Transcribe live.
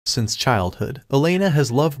Since childhood, Elena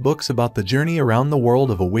has loved books about the journey around the world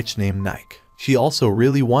of a witch named Nike. She also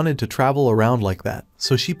really wanted to travel around like that,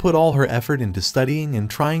 so she put all her effort into studying and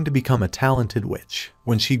trying to become a talented witch.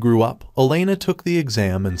 When she grew up, Elena took the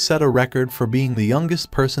exam and set a record for being the youngest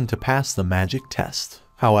person to pass the magic test.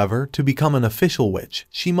 However, to become an official witch,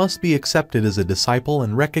 she must be accepted as a disciple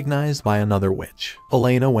and recognized by another witch.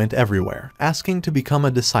 Elena went everywhere, asking to become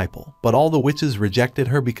a disciple, but all the witches rejected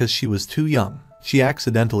her because she was too young. She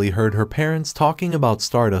accidentally heard her parents talking about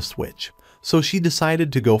Stardust Witch, so she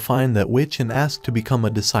decided to go find that witch and ask to become a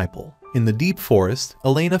disciple. In the deep forest,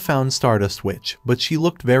 Elena found Stardust Witch, but she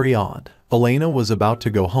looked very odd. Elena was about to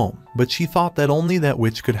go home, but she thought that only that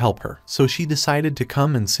witch could help her, so she decided to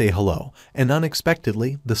come and say hello, and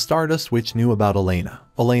unexpectedly, the Stardust Witch knew about Elena.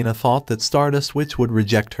 Elena thought that Stardust Witch would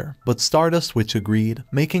reject her, but Stardust Witch agreed,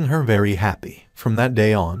 making her very happy. From that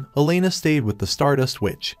day on, Elena stayed with the Stardust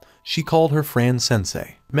Witch. She called her Fran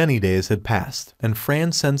Sensei. Many days had passed, and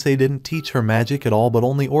Fran Sensei didn't teach her magic at all but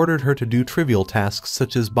only ordered her to do trivial tasks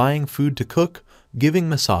such as buying food to cook, giving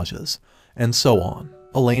massages, and so on.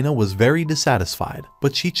 Elena was very dissatisfied,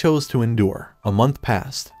 but she chose to endure. A month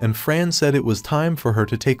passed, and Fran said it was time for her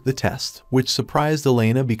to take the test, which surprised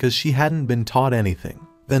Elena because she hadn't been taught anything.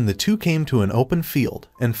 Then the two came to an open field,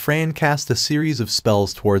 and Fran cast a series of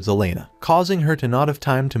spells towards Elena, causing her to not have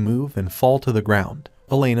time to move and fall to the ground.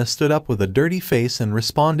 Elena stood up with a dirty face and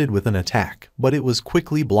responded with an attack, but it was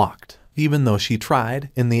quickly blocked. Even though she tried,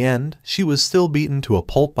 in the end, she was still beaten to a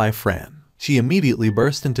pulp by Fran. She immediately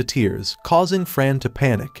burst into tears, causing Fran to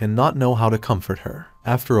panic and not know how to comfort her.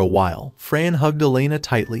 After a while, Fran hugged Elena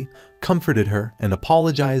tightly, comforted her, and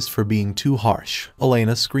apologized for being too harsh.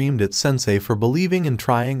 Elena screamed at Sensei for believing and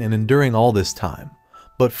trying and enduring all this time.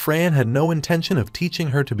 But Fran had no intention of teaching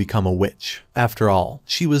her to become a witch. After all,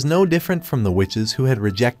 she was no different from the witches who had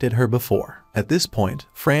rejected her before. At this point,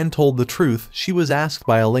 Fran told the truth. She was asked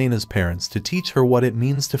by Elena's parents to teach her what it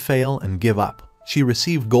means to fail and give up. She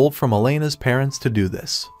received gold from Elena's parents to do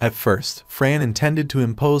this. At first, Fran intended to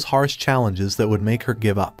impose harsh challenges that would make her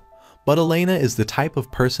give up. But Elena is the type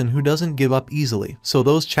of person who doesn't give up easily, so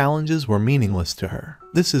those challenges were meaningless to her.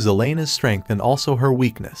 This is Elena's strength and also her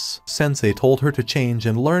weakness. Sensei told her to change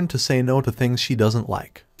and learn to say no to things she doesn't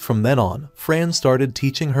like. From then on, Fran started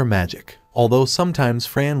teaching her magic. Although sometimes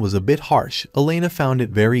Fran was a bit harsh, Elena found it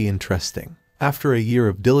very interesting. After a year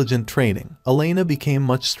of diligent training, Elena became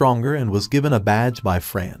much stronger and was given a badge by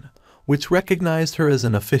Fran, which recognized her as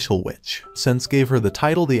an official witch. Sense gave her the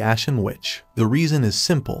title the Ashen Witch. The reason is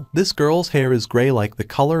simple. This girl's hair is gray like the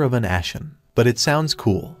color of an ashen. But it sounds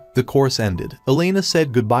cool. The course ended. Elena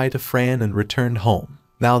said goodbye to Fran and returned home.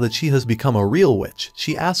 Now that she has become a real witch,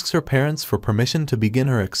 she asks her parents for permission to begin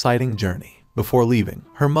her exciting journey. Before leaving,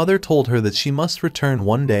 her mother told her that she must return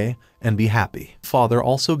one day and be happy. Father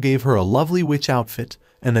also gave her a lovely witch outfit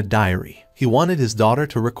and a diary. He wanted his daughter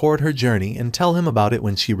to record her journey and tell him about it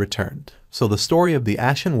when she returned. So the story of the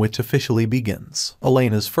Ashen Witch officially begins.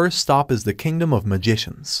 Elena's first stop is the Kingdom of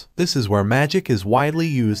Magicians. This is where magic is widely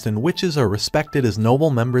used and witches are respected as noble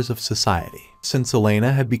members of society. Since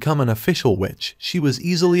Elena had become an official witch, she was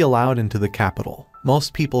easily allowed into the capital.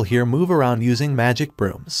 Most people here move around using magic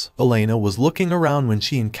brooms. Elena was looking around when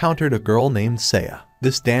she encountered a girl named Saya.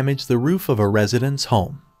 This damaged the roof of a resident's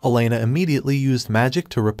home. Elena immediately used magic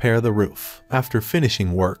to repair the roof. After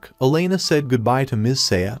finishing work, Elena said goodbye to Ms.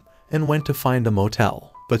 Saya and went to find a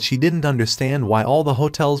motel. But she didn't understand why all the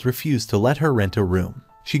hotels refused to let her rent a room.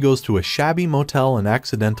 She goes to a shabby motel and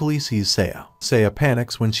accidentally sees Saya. Saya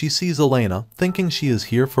panics when she sees Elena, thinking she is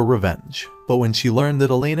here for revenge. But when she learned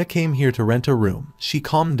that Elena came here to rent a room, she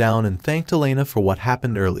calmed down and thanked Elena for what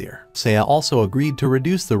happened earlier. Saya also agreed to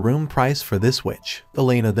reduce the room price for this witch.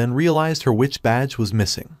 Elena then realized her witch badge was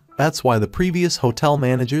missing. That's why the previous hotel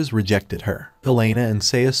managers rejected her. Elena and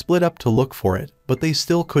Saya split up to look for it, but they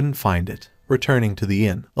still couldn't find it. Returning to the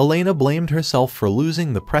inn, Elena blamed herself for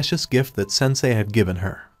losing the precious gift that Sensei had given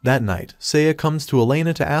her. That night, Saya comes to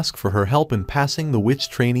Elena to ask for her help in passing the witch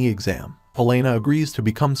trainee exam. Elena agrees to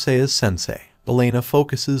become Saya's sensei. Elena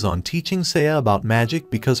focuses on teaching Saya about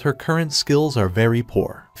magic because her current skills are very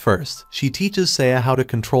poor. First, she teaches Saya how to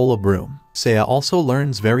control a broom. Saya also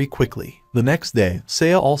learns very quickly. The next day,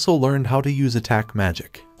 Saya also learned how to use attack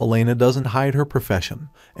magic. Elena doesn't hide her profession,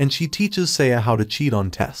 and she teaches Saya how to cheat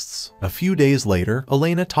on tests. A few days later,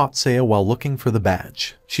 Elena taught Saya while looking for the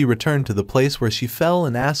badge. She returned to the place where she fell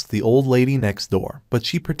and asked the old lady next door, but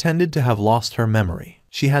she pretended to have lost her memory.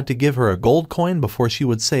 She had to give her a gold coin before she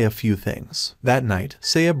would say a few things. That night,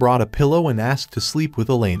 Saya brought a pillow and asked to sleep with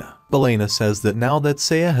Elena. Elena says that now that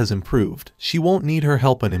Seiya has improved, she won't need her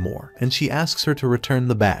help anymore, and she asks her to return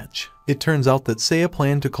the badge. It turns out that Seiya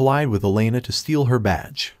planned to collide with Elena to steal her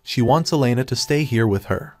badge. She wants Elena to stay here with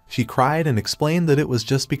her. She cried and explained that it was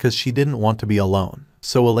just because she didn't want to be alone.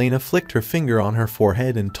 So Elena flicked her finger on her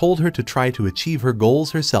forehead and told her to try to achieve her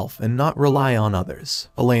goals herself and not rely on others.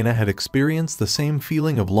 Elena had experienced the same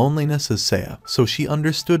feeling of loneliness as Seiya, so she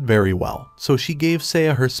understood very well. So she gave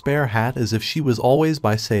Seiya her spare hat as if she was always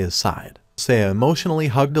by Seiya's side. Seiya emotionally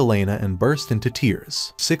hugged Elena and burst into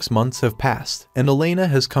tears. 6 months have passed, and Elena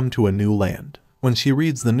has come to a new land. When she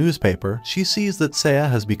reads the newspaper, she sees that Seiya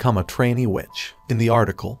has become a trainee witch. In the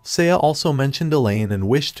article, Seiya also mentioned Elena and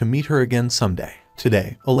wished to meet her again someday.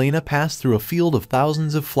 Today, Elena passed through a field of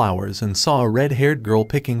thousands of flowers and saw a red-haired girl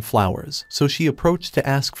picking flowers, so she approached to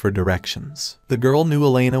ask for directions. The girl knew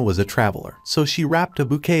Elena was a traveler, so she wrapped a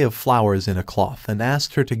bouquet of flowers in a cloth and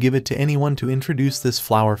asked her to give it to anyone to introduce this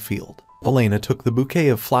flower field. Elena took the bouquet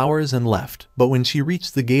of flowers and left, but when she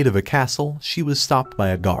reached the gate of a castle, she was stopped by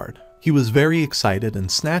a guard. He was very excited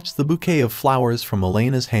and snatched the bouquet of flowers from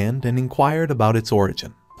Elena's hand and inquired about its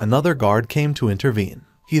origin. Another guard came to intervene.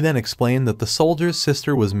 He then explained that the soldier's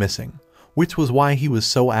sister was missing, which was why he was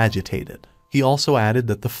so agitated. He also added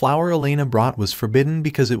that the flower Elena brought was forbidden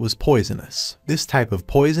because it was poisonous. This type of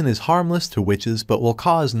poison is harmless to witches but will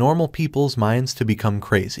cause normal people's minds to become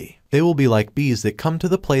crazy. They will be like bees that come to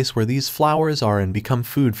the place where these flowers are and become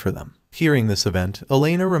food for them. Hearing this event,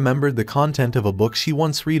 Elena remembered the content of a book she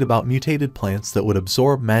once read about mutated plants that would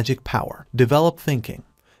absorb magic power, develop thinking,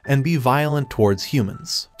 and be violent towards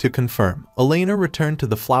humans. To confirm, Elena returned to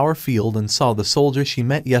the flower field and saw the soldier she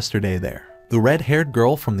met yesterday there. The red-haired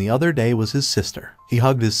girl from the other day was his sister. He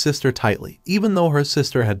hugged his sister tightly, even though her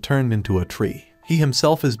sister had turned into a tree. He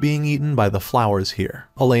himself is being eaten by the flowers here.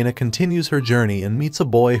 Elena continues her journey and meets a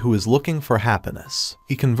boy who is looking for happiness.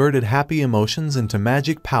 He converted happy emotions into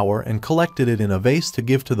magic power and collected it in a vase to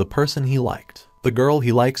give to the person he liked. The girl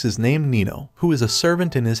he likes is named Nino, who is a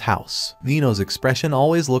servant in his house. Nino's expression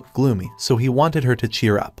always looked gloomy, so he wanted her to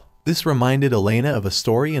cheer up. This reminded Elena of a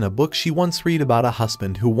story in a book she once read about a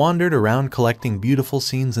husband who wandered around collecting beautiful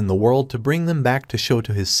scenes in the world to bring them back to show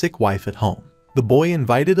to his sick wife at home. The boy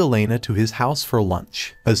invited Elena to his house for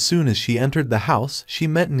lunch. As soon as she entered the house, she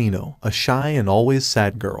met Nino, a shy and always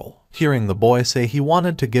sad girl. Hearing the boy say he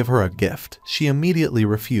wanted to give her a gift, she immediately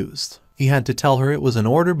refused. He had to tell her it was an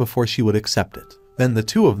order before she would accept it. Then the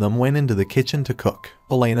two of them went into the kitchen to cook.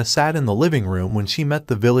 Elena sat in the living room when she met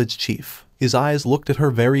the village chief. His eyes looked at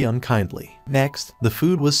her very unkindly. Next, the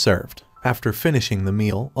food was served. After finishing the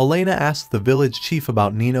meal, Elena asked the village chief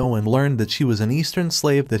about Nino and learned that she was an Eastern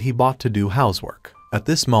slave that he bought to do housework. At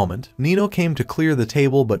this moment, Nino came to clear the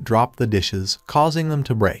table but dropped the dishes, causing them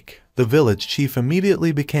to break. The village chief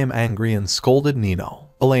immediately became angry and scolded Nino.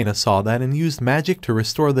 Elena saw that and used magic to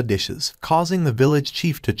restore the dishes, causing the village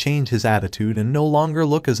chief to change his attitude and no longer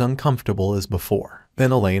look as uncomfortable as before.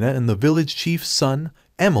 Then Elena and the village chief's son,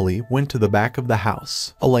 Emily, went to the back of the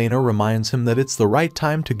house. Elena reminds him that it's the right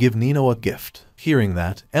time to give Nino a gift. Hearing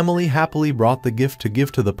that, Emily happily brought the gift to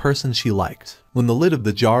give to the person she liked. When the lid of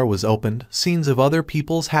the jar was opened, scenes of other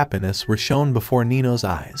people's happiness were shown before Nino's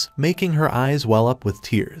eyes, making her eyes well up with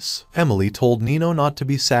tears. Emily told Nino not to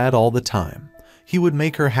be sad all the time. He would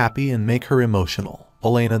make her happy and make her emotional.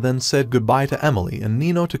 Elena then said goodbye to Emily and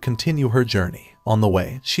Nino to continue her journey. On the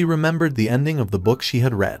way, she remembered the ending of the book she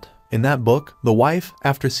had read. In that book, the wife,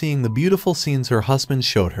 after seeing the beautiful scenes her husband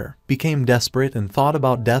showed her, became desperate and thought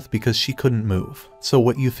about death because she couldn't move. So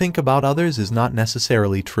what you think about others is not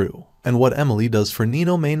necessarily true. And what Emily does for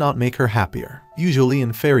Nino may not make her happier. Usually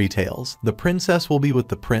in fairy tales, the princess will be with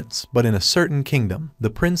the prince, but in a certain kingdom, the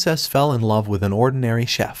princess fell in love with an ordinary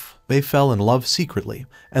chef. They fell in love secretly,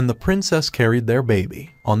 and the princess carried their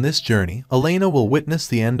baby. On this journey, Elena will witness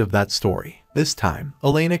the end of that story. This time,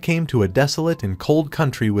 Elena came to a desolate and cold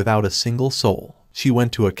country without a single soul. She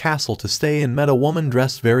went to a castle to stay and met a woman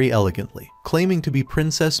dressed very elegantly, claiming to be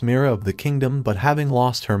Princess Mira of the kingdom but having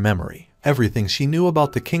lost her memory. Everything she knew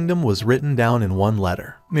about the kingdom was written down in one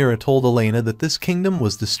letter. Mira told Elena that this kingdom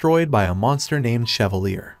was destroyed by a monster named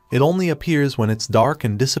Chevalier. It only appears when it's dark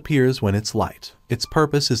and disappears when it's light. Its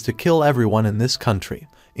purpose is to kill everyone in this country,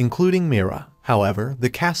 including Mira. However,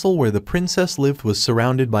 the castle where the princess lived was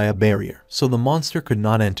surrounded by a barrier, so the monster could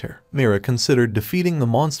not enter. Mira considered defeating the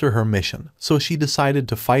monster her mission, so she decided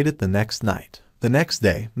to fight it the next night. The next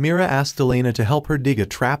day, Mira asked Elena to help her dig a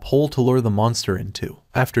trap hole to lure the monster into.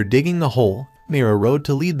 After digging the hole, Mira rode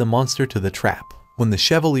to lead the monster to the trap. When the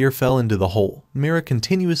Chevalier fell into the hole, Mira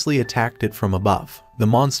continuously attacked it from above. The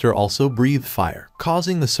monster also breathed fire,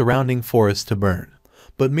 causing the surrounding forest to burn.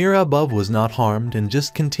 But Mira above was not harmed and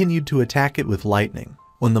just continued to attack it with lightning.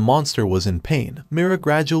 When the monster was in pain, Mira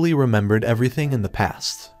gradually remembered everything in the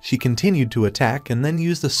past. She continued to attack and then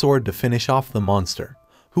used a sword to finish off the monster,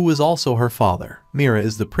 who was also her father. Mira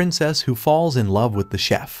is the princess who falls in love with the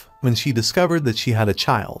chef. When she discovered that she had a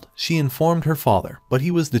child, she informed her father, but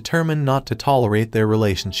he was determined not to tolerate their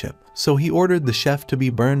relationship, so he ordered the chef to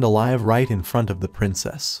be burned alive right in front of the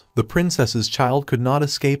princess. The princess's child could not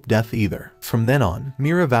escape death either. From then on,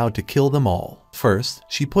 Mira vowed to kill them all. First,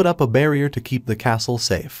 she put up a barrier to keep the castle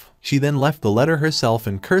safe. She then left the letter herself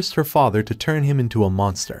and cursed her father to turn him into a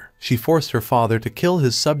monster. She forced her father to kill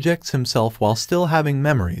his subjects himself while still having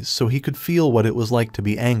memories so he could feel what it was like to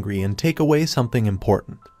be angry and take away something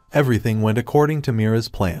important. Everything went according to Mira's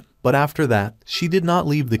plan, but after that, she did not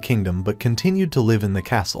leave the kingdom but continued to live in the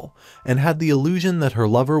castle, and had the illusion that her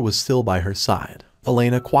lover was still by her side.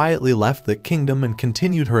 Elena quietly left the kingdom and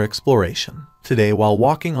continued her exploration. Today, while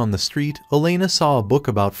walking on the street, Elena saw a book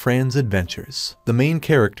about Fran's adventures. The main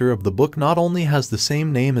character of the book not only has the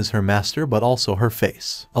same name as her master but also her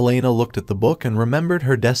face. Elena looked at the book and remembered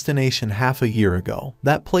her destination half a year ago.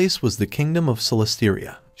 That place was the kingdom of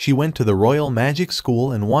Celesteria. She went to the Royal Magic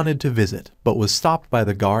School and wanted to visit, but was stopped by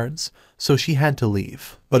the guards, so she had to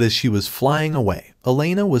leave. But as she was flying away,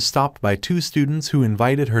 Elena was stopped by two students who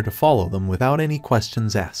invited her to follow them without any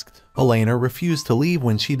questions asked. Elena refused to leave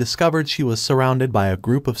when she discovered she was surrounded by a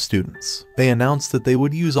group of students. They announced that they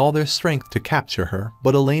would use all their strength to capture her,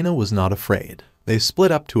 but Elena was not afraid. They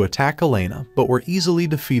split up to attack Elena, but were easily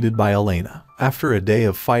defeated by Elena. After a day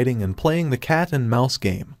of fighting and playing the cat and mouse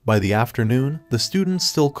game, by the afternoon, the students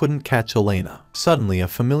still couldn't catch Elena. Suddenly, a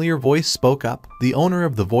familiar voice spoke up. The owner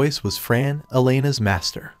of the voice was Fran, Elena's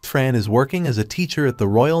master. Fran is working as a teacher at the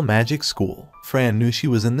Royal Magic School. Fran knew she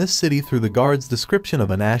was in this city through the guard's description of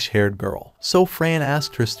an ash-haired girl, so Fran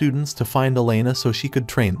asked her students to find Elena so she could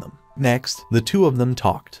train them. Next, the two of them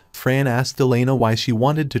talked. Fran asked Elena why she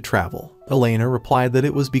wanted to travel. Elena replied that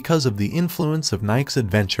it was because of the influence of Nike's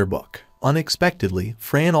adventure book. Unexpectedly,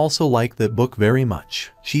 Fran also liked that book very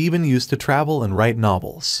much. She even used to travel and write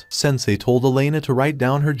novels. Sensei told Elena to write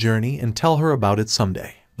down her journey and tell her about it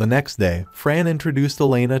someday. The next day, Fran introduced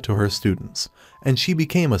Elena to her students, and she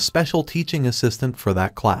became a special teaching assistant for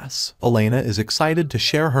that class. Elena is excited to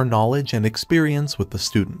share her knowledge and experience with the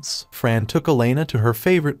students. Fran took Elena to her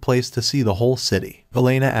favorite place to see the whole city.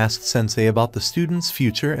 Elena asked Sensei about the students'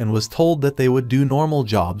 future and was told that they would do normal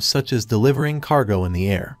jobs such as delivering cargo in the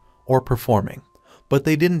air or performing. But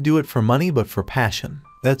they didn't do it for money but for passion.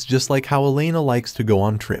 That's just like how Elena likes to go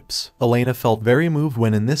on trips. Elena felt very moved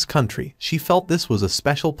when in this country, she felt this was a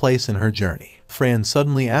special place in her journey. Fran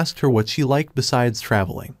suddenly asked her what she liked besides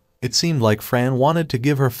traveling. It seemed like Fran wanted to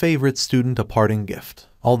give her favorite student a parting gift.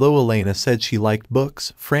 Although Elena said she liked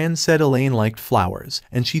books, Fran said Elena liked flowers,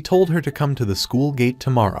 and she told her to come to the school gate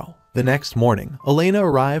tomorrow. The next morning, Elena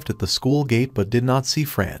arrived at the school gate but did not see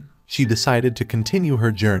Fran. She decided to continue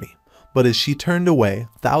her journey. But as she turned away,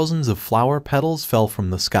 thousands of flower petals fell from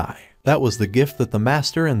the sky. That was the gift that the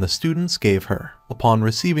master and the students gave her. Upon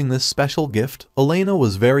receiving this special gift, Elena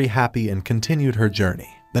was very happy and continued her journey.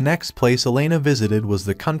 The next place Elena visited was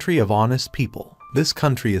the country of honest people. This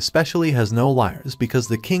country especially has no liars because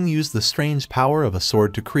the king used the strange power of a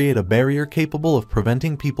sword to create a barrier capable of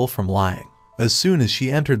preventing people from lying. As soon as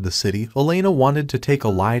she entered the city, Elena wanted to take a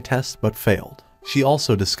lie test but failed. She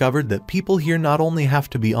also discovered that people here not only have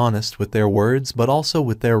to be honest with their words but also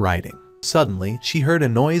with their writing. Suddenly, she heard a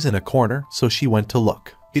noise in a corner, so she went to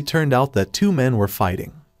look. It turned out that two men were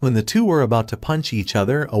fighting. When the two were about to punch each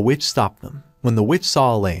other, a witch stopped them. When the witch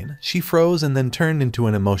saw Elaine, she froze and then turned into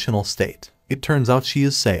an emotional state. It turns out she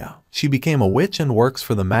is Saya. She became a witch and works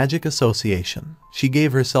for the Magic Association. She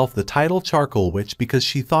gave herself the title Charcoal Witch because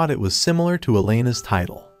she thought it was similar to Elena's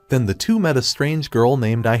title. Then the two met a strange girl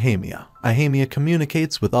named Ihamia. Ihamia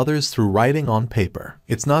communicates with others through writing on paper.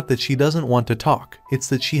 It's not that she doesn't want to talk, it's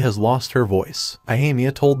that she has lost her voice.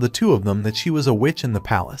 Ihamia told the two of them that she was a witch in the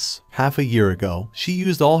palace. Half a year ago, she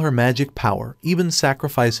used all her magic power, even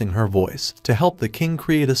sacrificing her voice, to help the king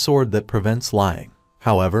create a sword that prevents lying.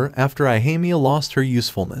 However, after Ihamia lost her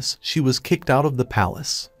usefulness, she was kicked out of the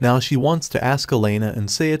palace. Now she wants to ask Elena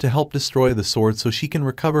and Saya to help destroy the sword so she can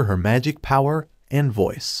recover her magic power and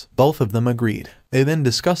voice. Both of them agreed. They then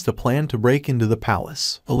discussed a plan to break into the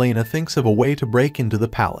palace. Elena thinks of a way to break into the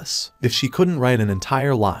palace. If she couldn't write an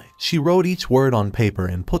entire lie, she wrote each word on paper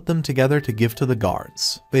and put them together to give to the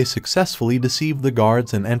guards. They successfully deceived the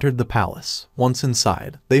guards and entered the palace. Once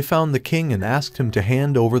inside, they found the king and asked him to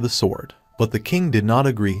hand over the sword. But the king did not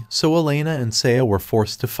agree, so Elena and Saya were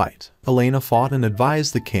forced to fight. Elena fought and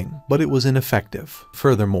advised the king, but it was ineffective.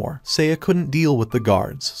 Furthermore, Saya couldn't deal with the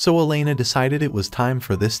guards, so Elena decided it was time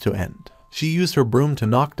for this to end. She used her broom to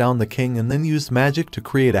knock down the king and then used magic to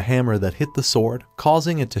create a hammer that hit the sword,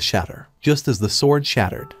 causing it to shatter. Just as the sword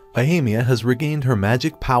shattered, Ahamia has regained her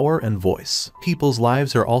magic power and voice. People's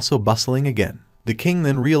lives are also bustling again. The king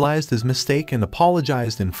then realized his mistake and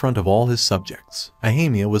apologized in front of all his subjects.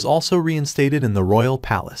 Ahamia was also reinstated in the royal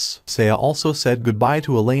palace. Saya also said goodbye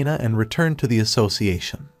to Elena and returned to the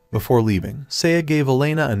association. Before leaving, Saya gave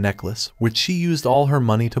Elena a necklace, which she used all her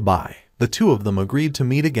money to buy. The two of them agreed to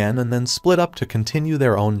meet again and then split up to continue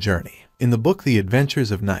their own journey. In the book The Adventures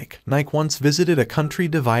of Nike, Nike once visited a country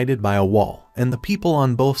divided by a wall, and the people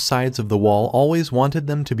on both sides of the wall always wanted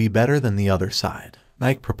them to be better than the other side.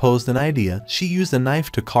 Nike proposed an idea. She used a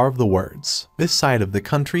knife to carve the words, "This side of the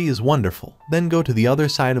country is wonderful," then go to the other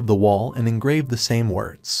side of the wall and engrave the same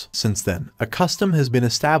words. Since then, a custom has been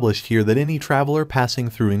established here that any traveler passing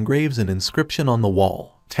through engraves an inscription on the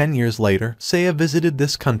wall. 10 years later, Saya visited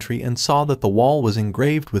this country and saw that the wall was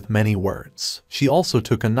engraved with many words. She also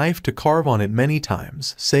took a knife to carve on it many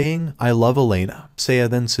times, saying, "I love Elena." Saya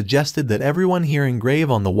then suggested that everyone here engrave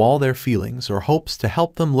on the wall their feelings or hopes to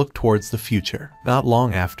help them look towards the future. Not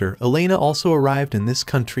long after, Elena also arrived in this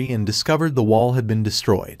country and discovered the wall had been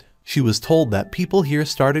destroyed. She was told that people here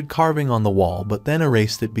started carving on the wall but then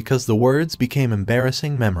erased it because the words became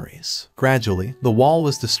embarrassing memories. Gradually, the wall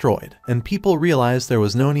was destroyed, and people realized there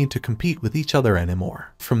was no need to compete with each other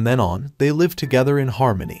anymore. From then on, they lived together in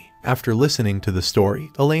harmony. After listening to the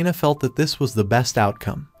story, Elena felt that this was the best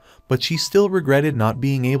outcome, but she still regretted not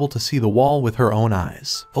being able to see the wall with her own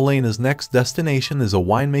eyes. Elena's next destination is a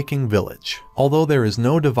winemaking village. Although there is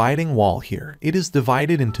no dividing wall here, it is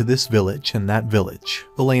divided into this village and that village.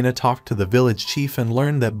 Elena talked to the village chief and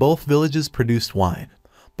learned that both villages produced wine.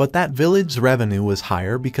 But that village's revenue was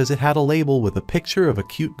higher because it had a label with a picture of a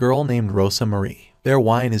cute girl named Rosa Marie. Their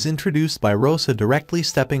wine is introduced by Rosa directly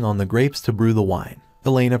stepping on the grapes to brew the wine.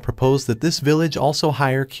 Elena proposed that this village also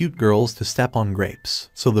hire cute girls to step on grapes.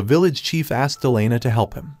 So the village chief asked Elena to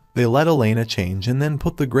help him. They let Elena change and then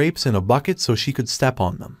put the grapes in a bucket so she could step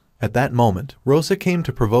on them. At that moment, Rosa came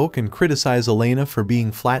to provoke and criticize Elena for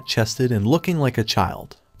being flat-chested and looking like a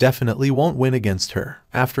child. Definitely won't win against her.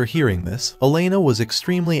 After hearing this, Elena was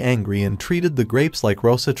extremely angry and treated the grapes like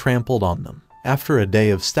Rosa trampled on them. After a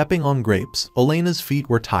day of stepping on grapes, Elena's feet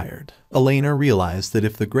were tired. Elena realized that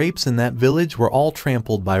if the grapes in that village were all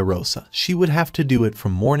trampled by Rosa, she would have to do it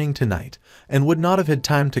from morning to night, and would not have had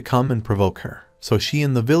time to come and provoke her. So she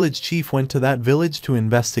and the village chief went to that village to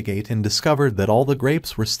investigate and discovered that all the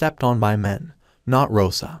grapes were stepped on by men, not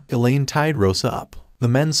Rosa. Elena tied Rosa up. The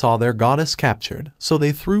men saw their goddess captured, so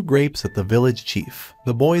they threw grapes at the village chief.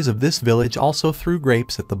 The boys of this village also threw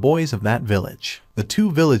grapes at the boys of that village. The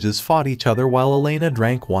two villages fought each other while Elena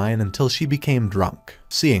drank wine until she became drunk.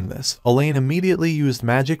 Seeing this, Elena immediately used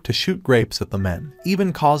magic to shoot grapes at the men,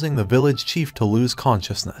 even causing the village chief to lose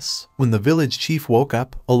consciousness. When the village chief woke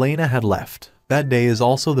up, Elena had left. That day is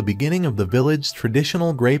also the beginning of the village's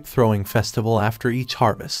traditional grape throwing festival after each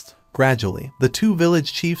harvest. Gradually, the two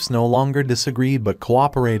village chiefs no longer disagreed but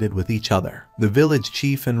cooperated with each other. The village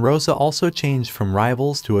chief and Rosa also changed from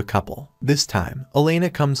rivals to a couple. This time, Elena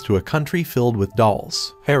comes to a country filled with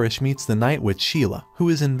dolls. Harish meets the night witch Sheila, who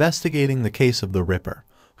is investigating the case of the Ripper,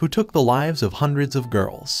 who took the lives of hundreds of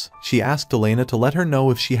girls. She asked Elena to let her know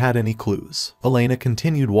if she had any clues. Elena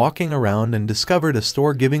continued walking around and discovered a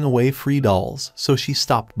store giving away free dolls, so she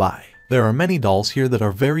stopped by. There are many dolls here that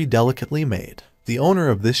are very delicately made. The owner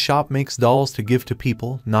of this shop makes dolls to give to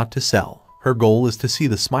people, not to sell. Her goal is to see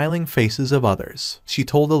the smiling faces of others. She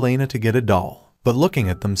told Elena to get a doll, but looking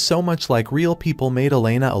at them so much like real people made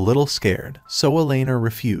Elena a little scared, so Elena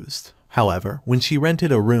refused. However, when she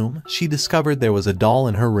rented a room, she discovered there was a doll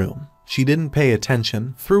in her room. She didn't pay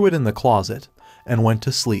attention, threw it in the closet, and went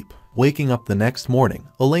to sleep. Waking up the next morning,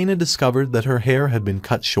 Elena discovered that her hair had been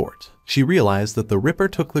cut short. She realized that the Ripper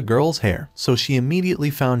took the girl's hair, so she immediately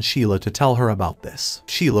found Sheila to tell her about this.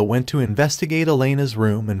 Sheila went to investigate Elena's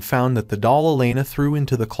room and found that the doll Elena threw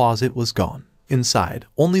into the closet was gone. Inside,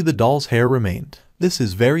 only the doll's hair remained. This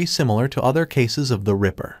is very similar to other cases of the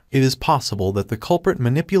Ripper. It is possible that the culprit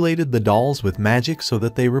manipulated the dolls with magic so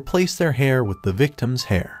that they replaced their hair with the victim's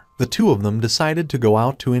hair. The two of them decided to go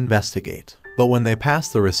out to investigate. But when they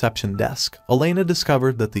passed the reception desk, Elena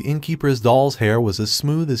discovered that the innkeeper's doll's hair was as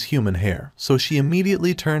smooth as human hair, so she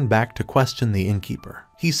immediately turned back to question the innkeeper.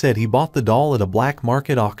 He said he bought the doll at a black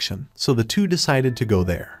market auction, so the two decided to go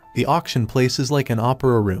there. The auction place is like an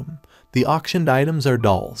opera room. The auctioned items are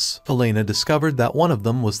dolls. Elena discovered that one of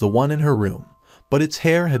them was the one in her room, but its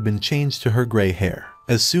hair had been changed to her gray hair.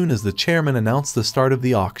 As soon as the chairman announced the start of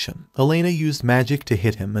the auction, Elena used magic to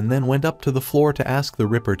hit him and then went up to the floor to ask the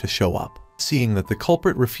Ripper to show up. Seeing that the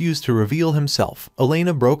culprit refused to reveal himself,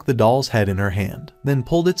 Elena broke the doll's head in her hand, then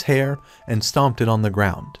pulled its hair and stomped it on the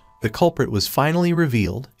ground. The culprit was finally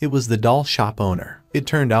revealed. It was the doll shop owner. It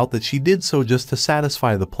turned out that she did so just to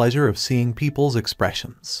satisfy the pleasure of seeing people's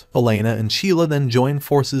expressions. Elena and Sheila then join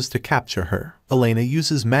forces to capture her. Elena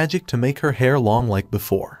uses magic to make her hair long like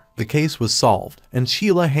before. The case was solved, and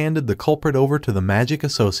Sheila handed the culprit over to the Magic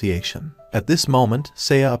Association. At this moment,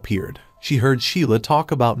 Saya appeared. She heard Sheila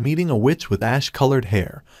talk about meeting a witch with ash-colored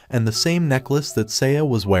hair and the same necklace that Saya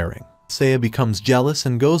was wearing. Saya becomes jealous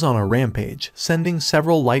and goes on a rampage, sending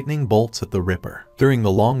several lightning bolts at the Ripper. During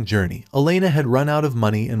the long journey, Elena had run out of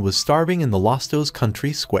money and was starving in the Lostos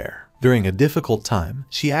country square. During a difficult time,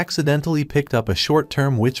 she accidentally picked up a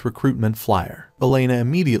short-term witch recruitment flyer. Elena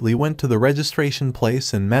immediately went to the registration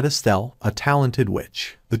place and met Estelle, a talented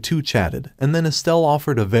witch. The two chatted, and then Estelle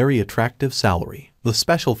offered a very attractive salary. The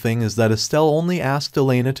special thing is that Estelle only asked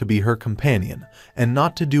Elena to be her companion, and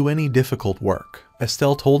not to do any difficult work.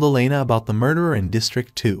 Estelle told Elena about the murderer in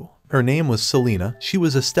District 2. Her name was Selena. She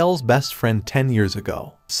was Estelle's best friend 10 years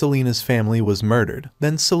ago. Selena's family was murdered.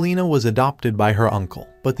 Then Selena was adopted by her uncle.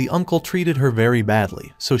 But the uncle treated her very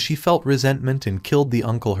badly, so she felt resentment and killed the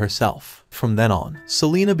uncle herself. From then on,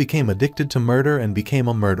 Selena became addicted to murder and became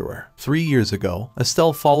a murderer. 3 years ago,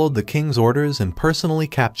 Estelle followed the king's orders and personally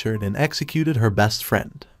captured and executed her best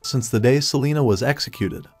friend. Since the day Selena was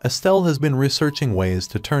executed, Estelle has been researching ways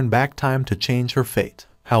to turn back time to change her fate.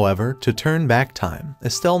 However, to turn back time,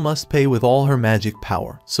 Estelle must pay with all her magic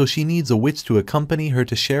power, so she needs a witch to accompany her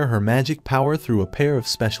to share her magic power through a pair of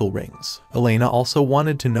special rings. Elena also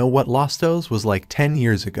wanted to know what Lostos was like 10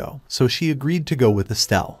 years ago, so she agreed to go with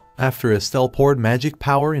Estelle. After Estelle poured magic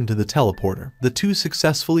power into the teleporter, the two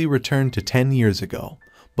successfully returned to 10 years ago,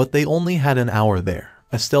 but they only had an hour there.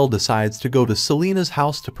 Estelle decides to go to Selena's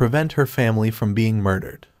house to prevent her family from being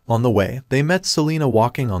murdered. On the way, they met Selena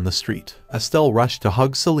walking on the street. Estelle rushed to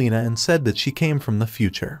hug Selena and said that she came from the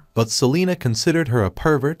future. But Selena considered her a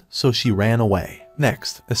pervert, so she ran away.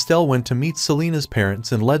 Next, Estelle went to meet Selena's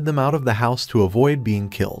parents and led them out of the house to avoid being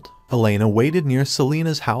killed. Elena waited near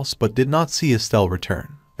Selena's house but did not see Estelle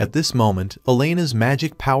return. At this moment, Elena's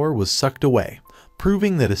magic power was sucked away,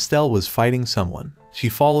 proving that Estelle was fighting someone. She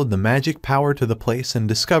followed the magic power to the place and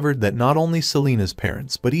discovered that not only Selena's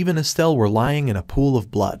parents but even Estelle were lying in a pool of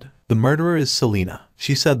blood. The murderer is Selena.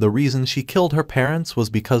 She said the reason she killed her parents was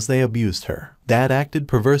because they abused her. Dad acted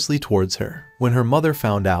perversely towards her. When her mother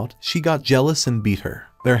found out, she got jealous and beat her.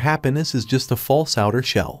 Their happiness is just a false outer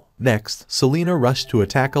shell. Next, Selena rushed to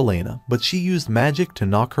attack Elena, but she used magic to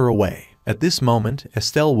knock her away. At this moment,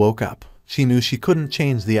 Estelle woke up. She knew she couldn't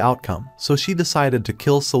change the outcome, so she decided to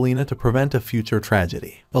kill Selena to prevent a future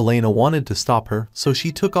tragedy. Elena wanted to stop her, so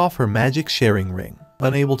she took off her magic sharing ring.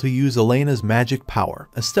 Unable to use Elena's magic power,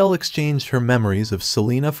 Estelle exchanged her memories of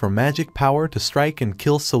Selena for magic power to strike and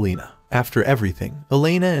kill Selena. After everything,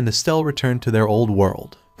 Elena and Estelle returned to their old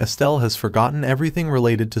world. Estelle has forgotten everything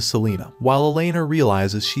related to Selena, while Elena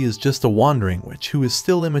realizes she is just a wandering witch who is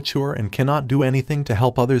still immature and cannot do anything to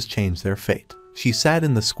help others change their fate. She sat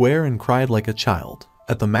in the square and cried like a child.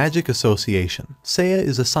 At the Magic Association, Saya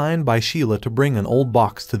is assigned by Sheila to bring an old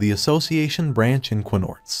box to the association branch in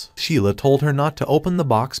Quinnorts. Sheila told her not to open the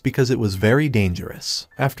box because it was very dangerous.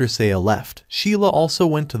 After Saya left, Sheila also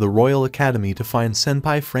went to the Royal Academy to find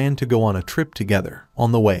Senpai Fran to go on a trip together.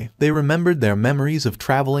 On the way, they remembered their memories of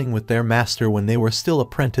traveling with their master when they were still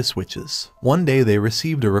apprentice witches. One day they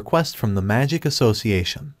received a request from the Magic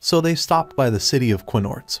Association, so they stopped by the city of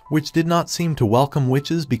Quinnorts, which did not seem to welcome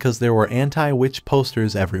witches because there were anti-witch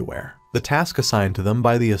posters everywhere. The task assigned to them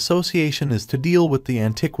by the association is to deal with the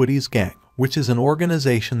Antiquities Gang, which is an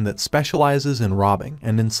organization that specializes in robbing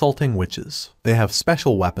and insulting witches. They have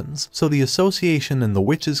special weapons, so the association and the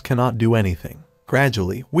witches cannot do anything.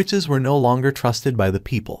 Gradually, witches were no longer trusted by the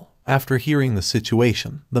people. After hearing the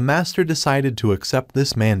situation, the master decided to accept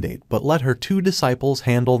this mandate but let her two disciples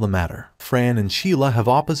handle the matter. Fran and Sheila have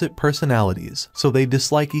opposite personalities, so they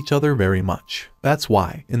dislike each other very much. That's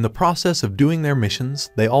why, in the process of doing their missions,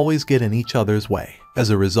 they always get in each other's way. As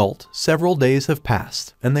a result, several days have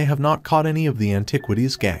passed, and they have not caught any of the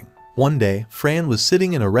Antiquities Gang. One day, Fran was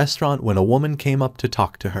sitting in a restaurant when a woman came up to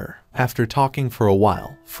talk to her. After talking for a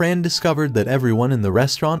while, Fran discovered that everyone in the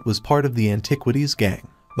restaurant was part of the Antiquities Gang.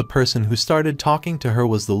 The person who started talking to her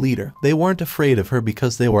was the leader. They weren't afraid of her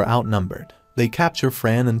because they were outnumbered. They capture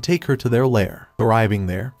Fran and take her to their lair. Arriving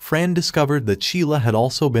there, Fran discovered that Sheila had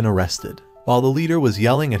also been arrested. While the leader was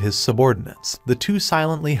yelling at his subordinates, the two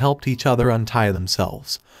silently helped each other untie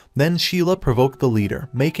themselves. Then Sheila provoked the leader,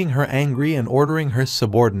 making her angry and ordering her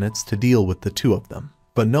subordinates to deal with the two of them.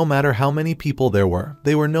 But no matter how many people there were,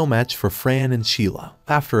 they were no match for Fran and Sheila.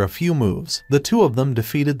 After a few moves, the two of them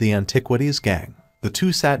defeated the Antiquities gang. The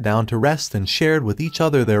two sat down to rest and shared with each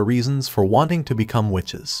other their reasons for wanting to become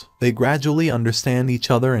witches. They gradually understand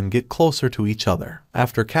each other and get closer to each other.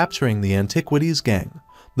 After capturing the Antiquities gang,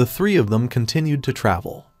 the three of them continued to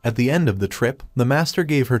travel. At the end of the trip, the master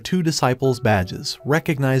gave her two disciples badges,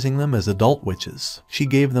 recognizing them as adult witches. She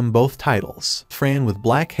gave them both titles. Fran with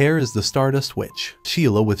black hair is the Stardust Witch.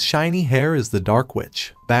 Sheila with shiny hair is the Dark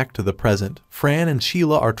Witch. Back to the present, Fran and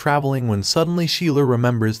Sheila are traveling when suddenly Sheila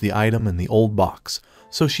remembers the item in the old box,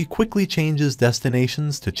 so she quickly changes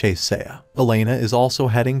destinations to chase Saya. Elena is also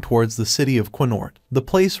heading towards the city of Quinort, the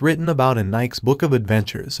place written about in Nike's Book of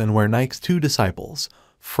Adventures and where Nike's two disciples,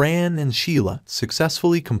 Fran and Sheila,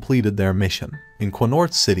 successfully completed their mission. In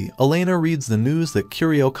Quinort City, Elena reads the news that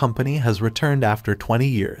Curio Company has returned after 20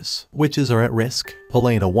 years. Witches are at risk.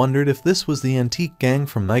 Elena wondered if this was the antique gang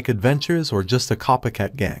from Nike Adventures or just a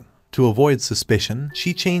copycat gang. To avoid suspicion,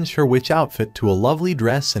 she changed her witch outfit to a lovely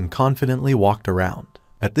dress and confidently walked around.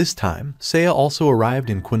 At this time, Saya also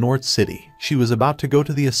arrived in Quinort City. She was about to go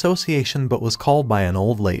to the association but was called by an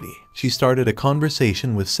old lady. She started a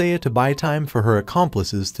conversation with Saya to buy time for her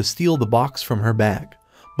accomplices to steal the box from her bag,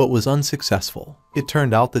 but was unsuccessful. It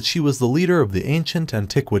turned out that she was the leader of the ancient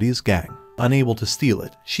Antiquities gang. Unable to steal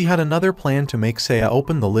it, she had another plan to make Saya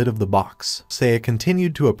open the lid of the box. Saya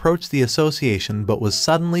continued to approach the association but was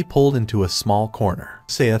suddenly pulled into a small corner.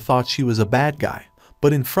 Saya thought she was a bad guy,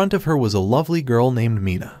 but in front of her was a lovely girl named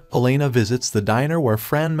Mina. Elena visits the diner where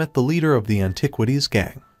Fran met the leader of the Antiquities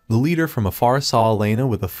gang. The leader from afar saw Elena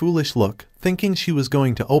with a foolish look, thinking she was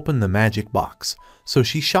going to open the magic box, so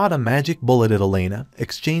she shot a magic bullet at Elena,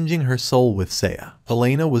 exchanging her soul with Saya.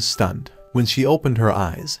 Elena was stunned. When she opened her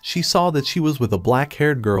eyes, she saw that she was with a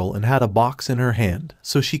black-haired girl and had a box in her hand,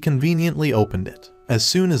 so she conveniently opened it. As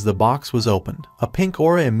soon as the box was opened, a pink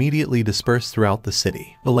aura immediately dispersed throughout the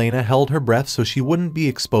city. Elena held her breath so she wouldn't be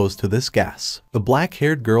exposed to this gas. The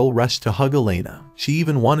black-haired girl rushed to hug Elena. She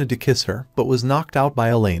even wanted to kiss her, but was knocked out by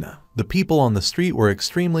Elena. The people on the street were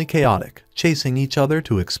extremely chaotic, chasing each other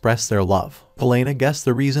to express their love. Elena guessed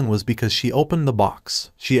the reason was because she opened the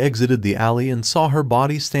box. She exited the alley and saw her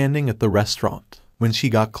body standing at the restaurant. When she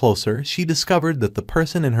got closer, she discovered that the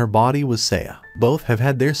person in her body was Saya. Both have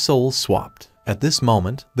had their souls swapped. At this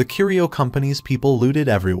moment, the Curio Company's people looted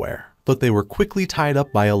everywhere, but they were quickly tied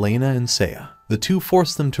up by Elena and Saya. The two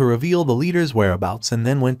forced them to reveal the leader's whereabouts and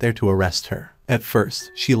then went there to arrest her. At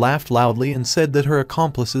first, she laughed loudly and said that her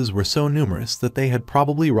accomplices were so numerous that they had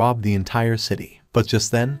probably robbed the entire city. But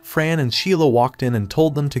just then, Fran and Sheila walked in and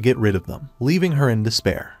told them to get rid of them, leaving her in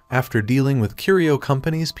despair. After dealing with Curio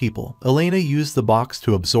Company's people, Elena used the box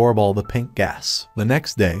to absorb all the pink gas. The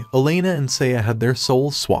next day, Elena and Saya had their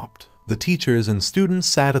souls swapped. The teachers and students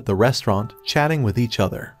sat at the restaurant, chatting with each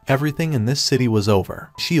other. Everything in this city was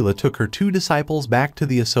over. Sheila took her two disciples back to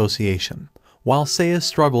the association, while Saya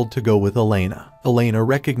struggled to go with Elena. Elena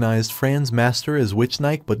recognized Fran's master as Witch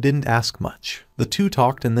Nike but didn't ask much. The two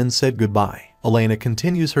talked and then said goodbye. Elena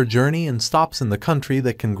continues her journey and stops in the country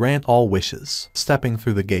that can grant all wishes. Stepping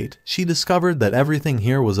through the gate, she discovered that everything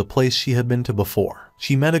here was a place she had been to before.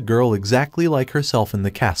 She met a girl exactly like herself in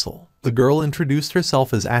the castle. The girl introduced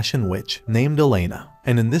herself as Ashen Witch, named Elena.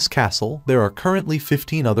 And in this castle, there are currently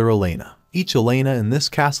 15 other Elena. Each Elena in this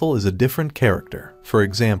castle is a different character. For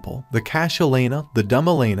example, the Cash Elena, the Dumb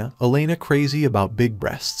Elena, Elena crazy about big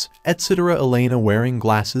breasts, etc. Elena wearing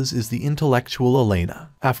glasses is the intellectual Elena.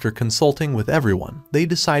 After consulting with everyone, they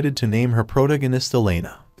decided to name her protagonist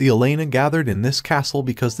Elena. The Elena gathered in this castle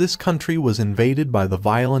because this country was invaded by the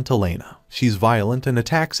violent Elena. She's violent and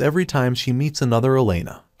attacks every time she meets another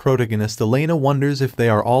Elena. Protagonist Elena wonders if they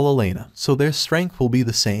are all Elena, so their strength will be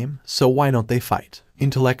the same, so why don't they fight?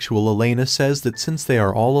 Intellectual Elena says that since they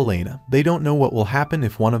are all Elena, they don't know what will happen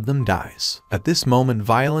if one of them dies. At this moment,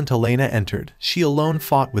 violent Elena entered. She alone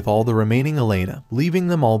fought with all the remaining Elena, leaving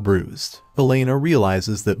them all bruised. Elena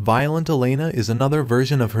realizes that violent Elena is another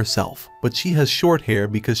version of herself, but she has short hair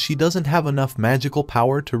because she doesn't have enough magical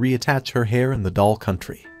power to reattach her hair in the doll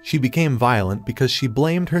country. She became violent because she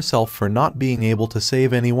blamed herself for not being able to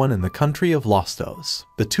save anyone in the country of Lostos.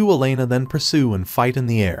 The two Elena then pursue and fight in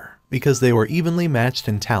the air. Because they were evenly matched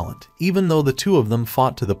in talent, even though the two of them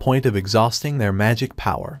fought to the point of exhausting their magic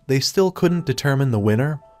power, they still couldn't determine the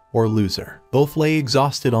winner or loser. Both lay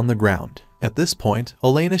exhausted on the ground. At this point,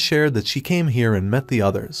 Elena shared that she came here and met the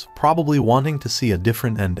others, probably wanting to see a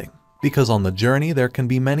different ending. Because on the journey there can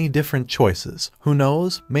be many different choices. Who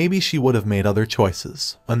knows, maybe she would have made other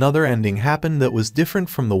choices. Another ending happened that was different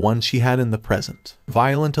from the one she had in the present.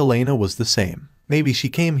 Violent Elena was the same. Maybe she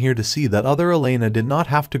came here to see that other Elena did not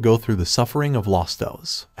have to go through the suffering of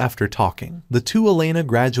Lostos. After talking, the two Elena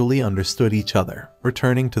gradually understood each other.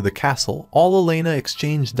 Returning to the castle, all Elena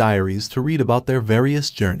exchanged diaries to read about their various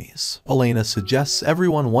journeys. Elena suggests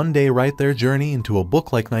everyone one day write their journey into a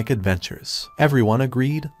book like Nike Adventures. Everyone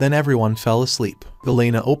agreed, then everyone fell asleep.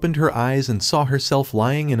 Elena opened her eyes and saw herself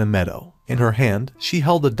lying in a meadow. In her hand, she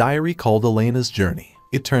held a diary called Elena's Journey.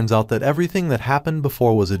 It turns out that everything that happened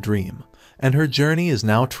before was a dream, and her journey is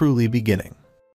now truly beginning.